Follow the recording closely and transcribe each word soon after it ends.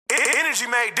Energy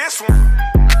made this one.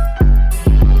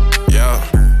 Yeah.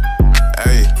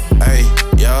 Hey, hey,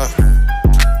 yeah.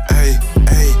 Hey,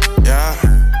 hey, yeah.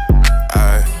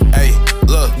 Hey,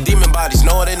 look, demon bodies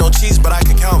know it ain't no cheese, but I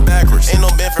can count backwards. Ain't no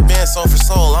bend for bend, soul for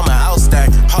soul, I'm an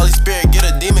outstacker. Holy Spirit, get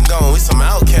a demon going, we some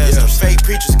outcasters. Fake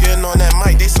preachers getting on that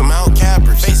mic, they some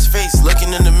outcappers. Face to face,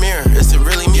 looking in the mirror, is it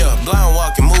really me? Yeah, blind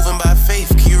walking, moving by faith,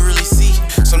 can you really see?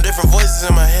 Some different voices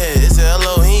in my head, is it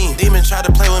Elohim? Demon tried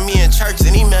to play with me in church,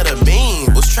 then he met a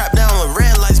beam. Was trapped down with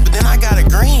red lights, but then I got a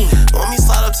green. Want me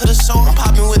slide up to the show, I'm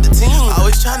popping with the team.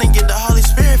 Always trying to get the Holy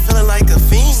Spirit, feeling like a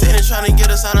fiend. Satan trying to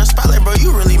get us out of spotlight, bro,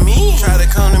 you really mean. Try to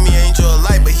come to me, angel of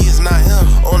light, but he is not him.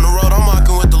 On the road, I'm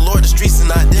walking with the Lord, the streets is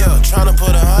not there. Trying to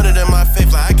put 100 in my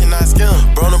faith, like I cannot skim.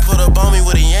 Bro, done put up on me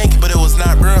with a Yankee, but it was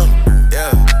not brim.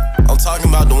 Yeah, I'm talking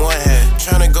about the one head.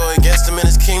 Trying to go against him in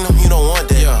his kingdom, you don't want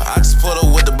that. Yeah, I just put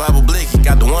up with the Bible blicky,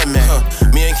 got the one man.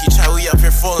 Me and Key we up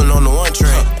here falling on the one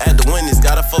train. Add the Wendy's,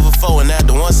 got a 4 and add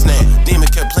the one snack. Demon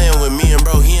kept playing with me and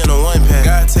bro, he in a one pack.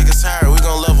 God take us higher, we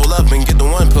gon' level up and get the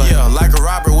one play. Yeah, like a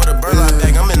robber with a burlap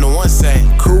bag, I'm in the one sack.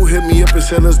 KOU hit me up and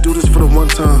said let's do this for the one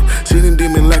time. Seen him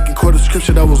demon lacking, quote the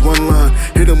scripture, that was one line.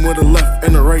 Hit him with a left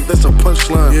and a right, that's a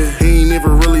punchline. Yeah, he ain't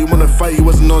even really wanna fight, he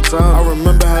wasn't on time. I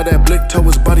remember how that blick tore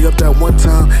his body up that one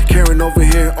time. Karen over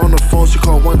here on the phone, she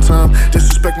called one time.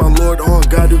 Disrespect my Lord, on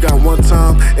God, you got one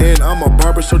time. And I'm a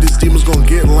barber, so these demons gon'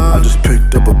 get in line. I just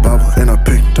picked up a Bible and I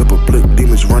picked up a blick.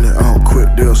 Demons running, I don't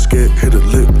quit, they're scared, hit a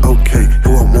lick. Okay,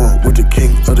 who I'm on with the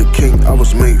king of the king. I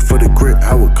was made for the grit,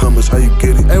 how it comes, how you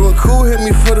get it. And when KOU hit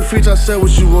me for the feet, I said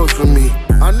what you want from me.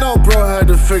 I know bro had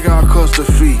to figure out cost the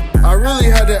fee. I really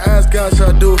had to ask God, should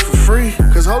I do it for free?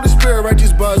 Cause Holy Spirit write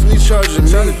these bars and he charging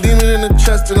me. Shot a demon in the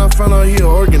chest and I found out he an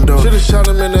organ dog. Should've shot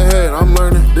him in the head, I'm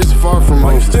learning, this far from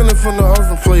over. You stealing from the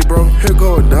offering plate, bro, here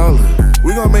go $1.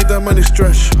 We gon' make that money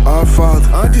stretch, our Father.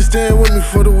 Auntie staying with me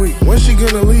for the week, when she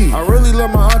gonna leave? I really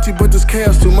love my auntie, but this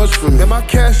chaos too much for me. And my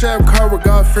Cash App card with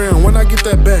God fearing, when I get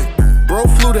that back? Bro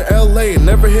flew to LA and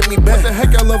never hit me back. What the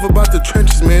heck I love about the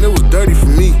trenches, man, it was dirty for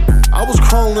me. I was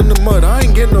crawling in the mud, I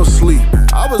ain't getting no sleep.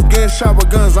 I was getting shot with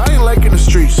guns, I ain't liking the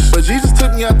streets. But Jesus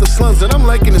took me out the slums and I'm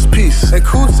liking his peace. And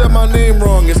KOU said my name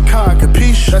wrong, it's Kai,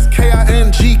 capiche? That's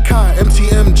K-I-N-G, Kai,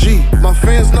 M-T-M-G. My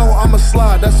fans know I'm a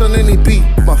slide, that's on any beat.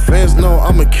 My fans know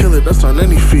I'm a killer, that's on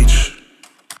any feature.